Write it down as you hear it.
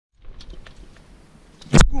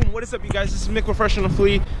What is up, you guys? This is Mick with Fresh on the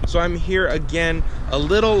Flea. So I'm here again, a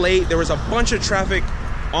little late. There was a bunch of traffic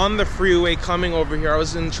on the freeway coming over here. I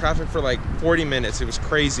was in traffic for like 40 minutes. It was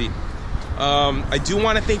crazy. I do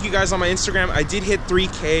want to thank you guys on my Instagram. I did hit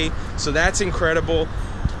 3K, so that's incredible.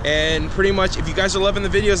 And pretty much, if you guys are loving the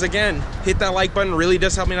videos, again, hit that like button. Really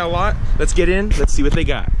does help me out a lot. Let's get in. Let's see what they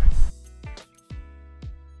got.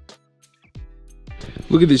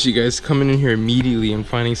 Look at this, you guys, coming in here immediately and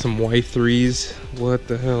finding some Y3s. What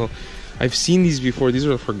the hell? I've seen these before. These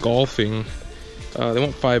are for golfing. They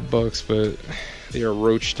want $5, but they are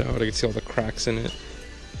roached out. I can see all the cracks in it.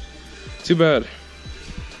 Too bad.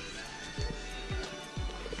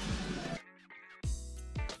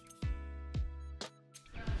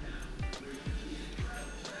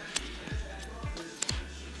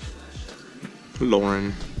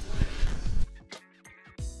 Lauren.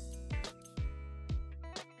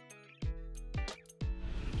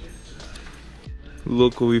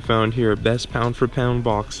 Look what we found here. Best pound for pound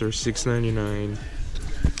boxer, $6.99.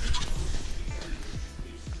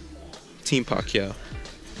 Team Pacquiao.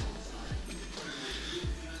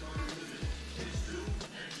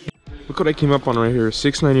 Look what I came up on right here.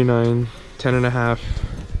 $6.99, 10.5.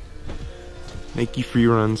 Nike free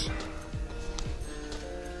runs.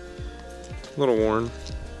 A little worn.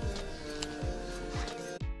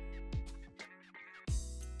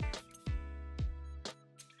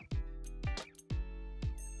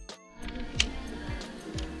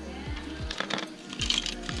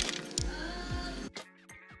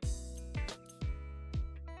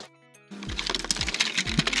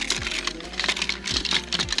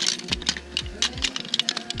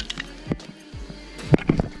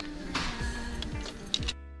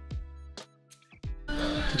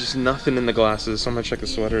 Just nothing in the glasses, so I'm gonna check the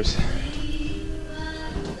sweaters.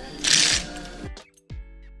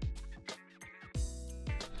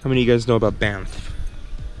 How many of you guys know about Banff?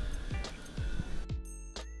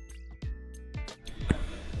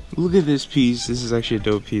 Look at this piece. This is actually a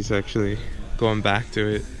dope piece, actually. Going back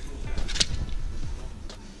to it.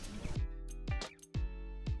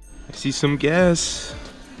 I see some Guess.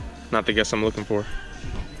 Not the Guess I'm looking for.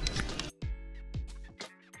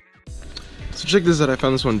 So check this out, I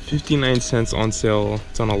found this one 59 cents on sale.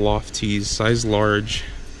 It's on a Loft Tees, size large.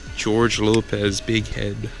 George Lopez, big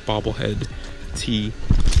head, bobblehead tee.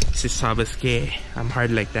 Se sabes que I'm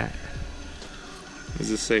hard like that. What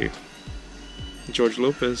does this say? George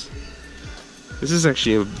Lopez. This is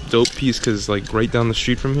actually a dope piece because like right down the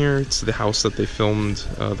street from here, it's the house that they filmed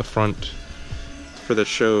the front for the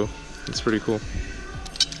show. It's pretty cool.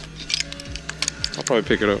 I'll probably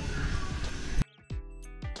pick it up.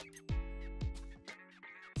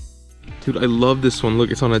 Dude, I love this one.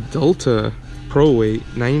 Look, it's on a Delta Pro weight,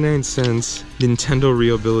 99 cents. Nintendo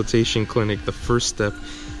Rehabilitation Clinic, the first step,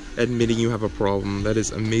 admitting you have a problem. That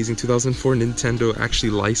is amazing. 2004, Nintendo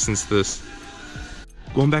actually licensed this.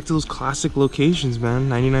 Going back to those classic locations, man.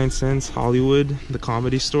 99 cents, Hollywood, the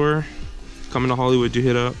Comedy Store. Coming to Hollywood to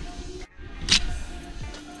hit up.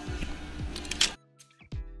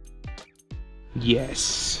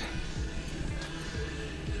 Yes.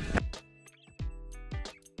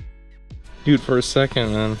 Dude, for a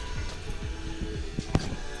second, man.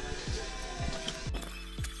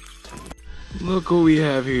 Look what we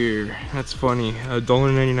have here. That's funny.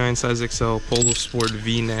 $1.99 size XL Polo Sport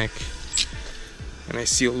V-neck. And I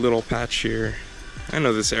see a little patch here. I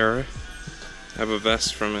know this era. I have a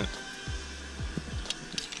vest from it.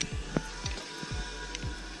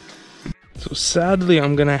 So sadly,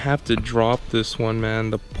 I'm gonna have to drop this one,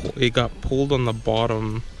 man. It got pulled on the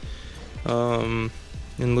bottom.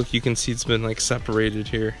 And look, you can see it's been like separated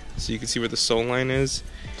here. So you can see where the sole line is,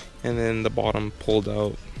 and then the bottom pulled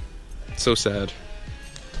out. So sad.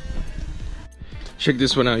 Check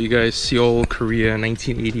this one out, you guys. Seoul, Korea,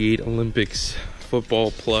 1988 Olympics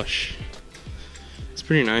football plush. It's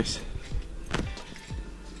pretty nice.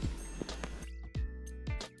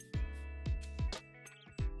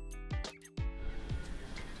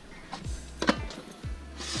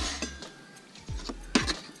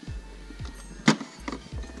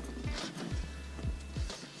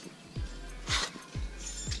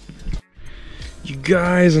 You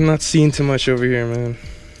guys, I'm not seeing too much over here, man.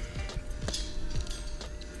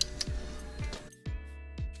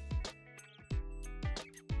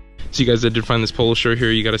 So you guys, I did find this polo shirt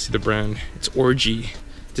here. You gotta see the brand. It's Orgy,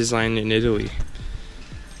 designed in Italy.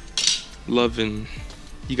 Loving,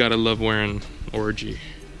 you gotta love wearing Orgy.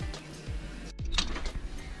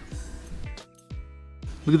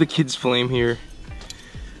 Look at the kids' flame here.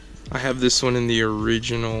 I have this one in the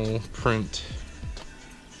original print.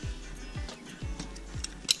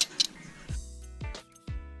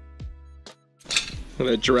 Look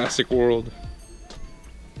at that Jurassic World.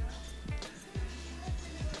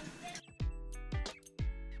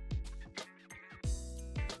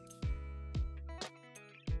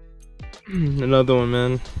 Another one,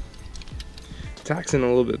 man. Taxing a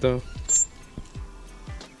little bit though.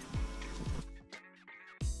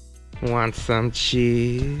 Want some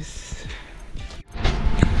cheese?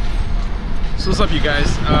 So what's up, you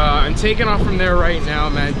guys? I'm taking off from there right now,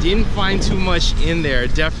 man. Didn't find too much in there.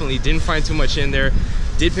 Definitely didn't find too much in there.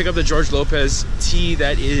 Did pick up the George Lopez tee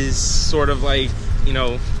that is sort of like, you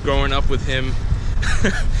know, growing up with him.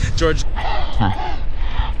 George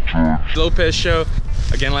Lopez show.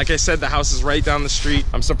 Again, like I said, the house is right down the street.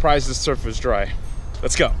 I'm surprised the surf was dry.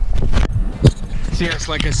 Let's go. So yes,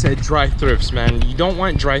 like I said, dry thrifts, man. You don't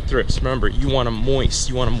want dry thrifts. Remember, you want them moist,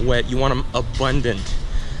 you want them wet, you want them abundant.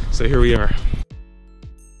 So here we are.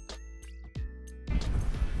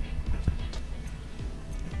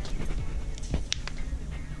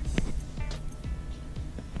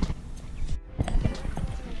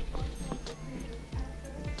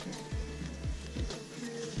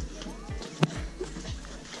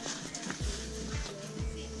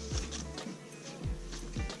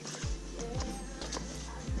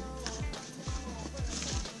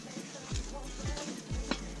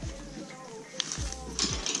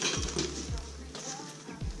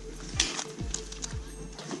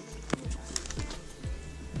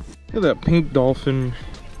 Look at that pink dolphin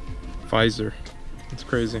visor. It's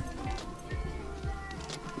crazy.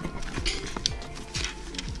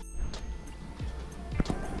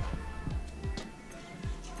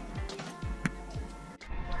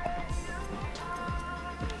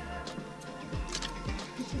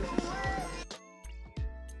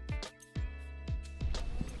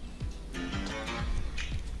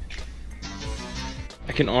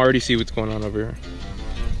 I can already see what's going on over here.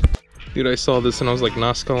 Dude, I saw this and I was like,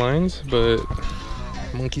 Nazca Lines, but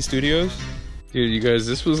Monkey Studios? Dude, you guys,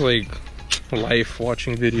 this was like life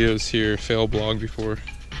watching videos here, fail blog before.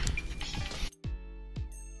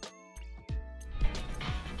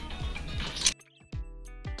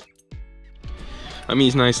 I mean,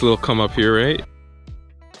 it's nice little come up here, right?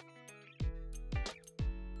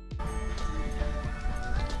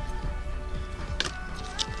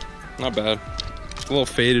 Not bad. A little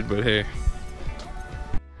faded, but hey.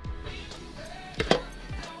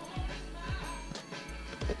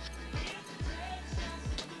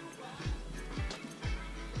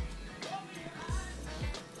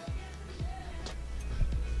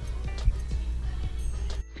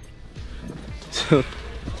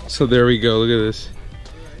 So there we go. Look at this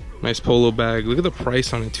nice polo bag. Look at the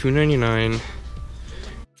price on it, $2.99.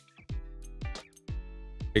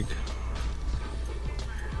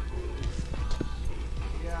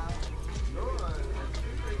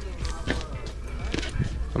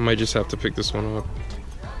 I might just have to pick this one up.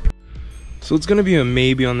 So it's gonna be a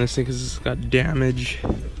maybe on this thing because it's got damage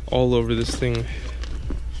all over this thing.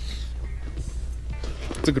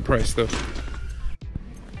 It's a good price though.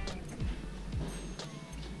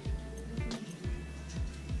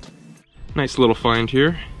 Nice little find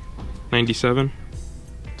here, 97.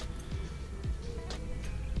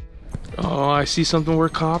 Oh, I see something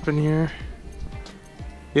worth copping here.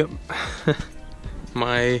 Yep,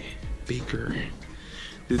 my beaker.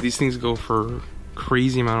 Dude, these things go for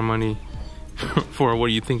crazy amount of money for what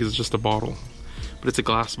you think is just a bottle, but it's a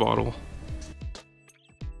glass bottle.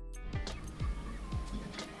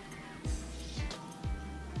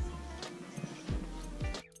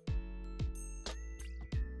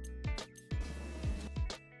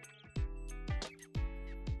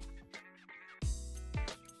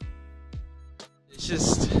 It's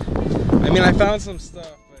just, I mean, I found some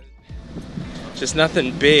stuff, but just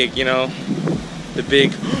nothing big, you know. The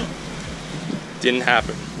big didn't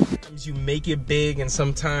happen. Sometimes you make it big, and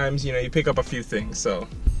sometimes, you know, you pick up a few things. So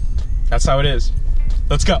that's how it is.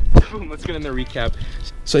 Let's go. Let's get in the recap.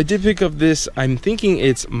 So I did pick up this. I'm thinking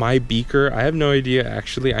it's my beaker. I have no idea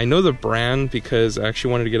actually. I know the brand because I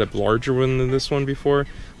actually wanted to get a larger one than this one before,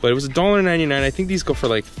 but it was $1.99. I think these go for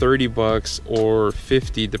like 30 bucks or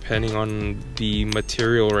 50 depending on the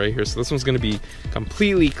material right here. So this one's gonna be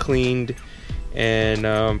completely cleaned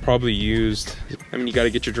and probably used. I mean, you got to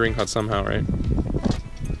get your drink hot somehow, right?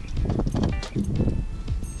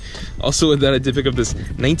 Also with that, I did pick up this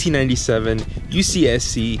 1997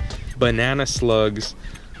 UCSC Banana Slugs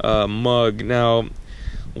mug. Now,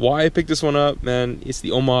 why I picked this one up, man, it's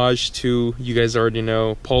the homage to, you guys already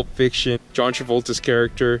know, Pulpfiction, John Travolta's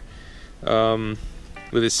character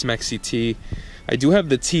with his smexy tee. I do have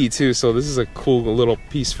the T too, so this is a cool little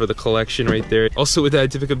piece for the collection right there. Also with that, I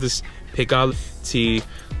did pick up this Pigalle T.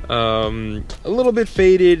 A little bit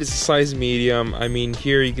faded, it's a size medium. I mean,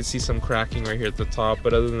 here you can see some cracking right here at the top,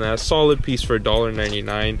 but other than that, a solid piece for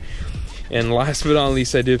 $1.99. And last but not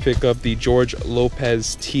least, I did pick up the George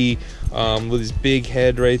Lopez T with his big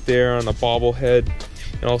head right there on a bobblehead.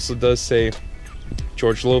 It also does say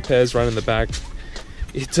George Lopez right in the back.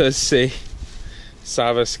 It does say,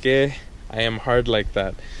 "Sabes que? I am hard like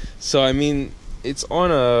that." So I mean, it's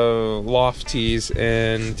on a loft tees,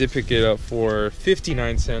 and did pick it up for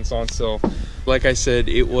 59 cents on sale. Like I said,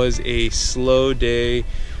 it was a slow day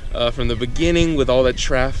from the beginning with all the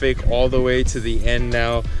traffic all the way to the end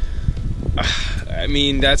now. I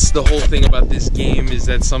mean, that's the whole thing about this game, is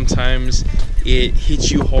that sometimes it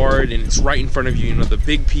hits you hard and it's right in front of you, you know, the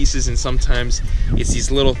big pieces, and sometimes it's these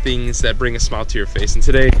little things that bring a smile to your face. And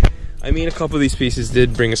today, I mean, a couple of these pieces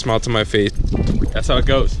did bring a smile to my face. That's how it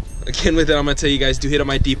goes. Again, with that, I'm gonna tell you guys, do hit up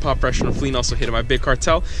my Depop Fresh on Fleet, and also hit up my Big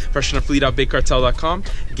Cartel, freshandfleet.bigcartel.com.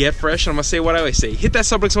 Get fresh, and I'm gonna say what I always say: hit that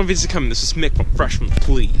sub like some videos are coming. This is Mick from Fresh from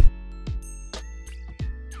Fleet.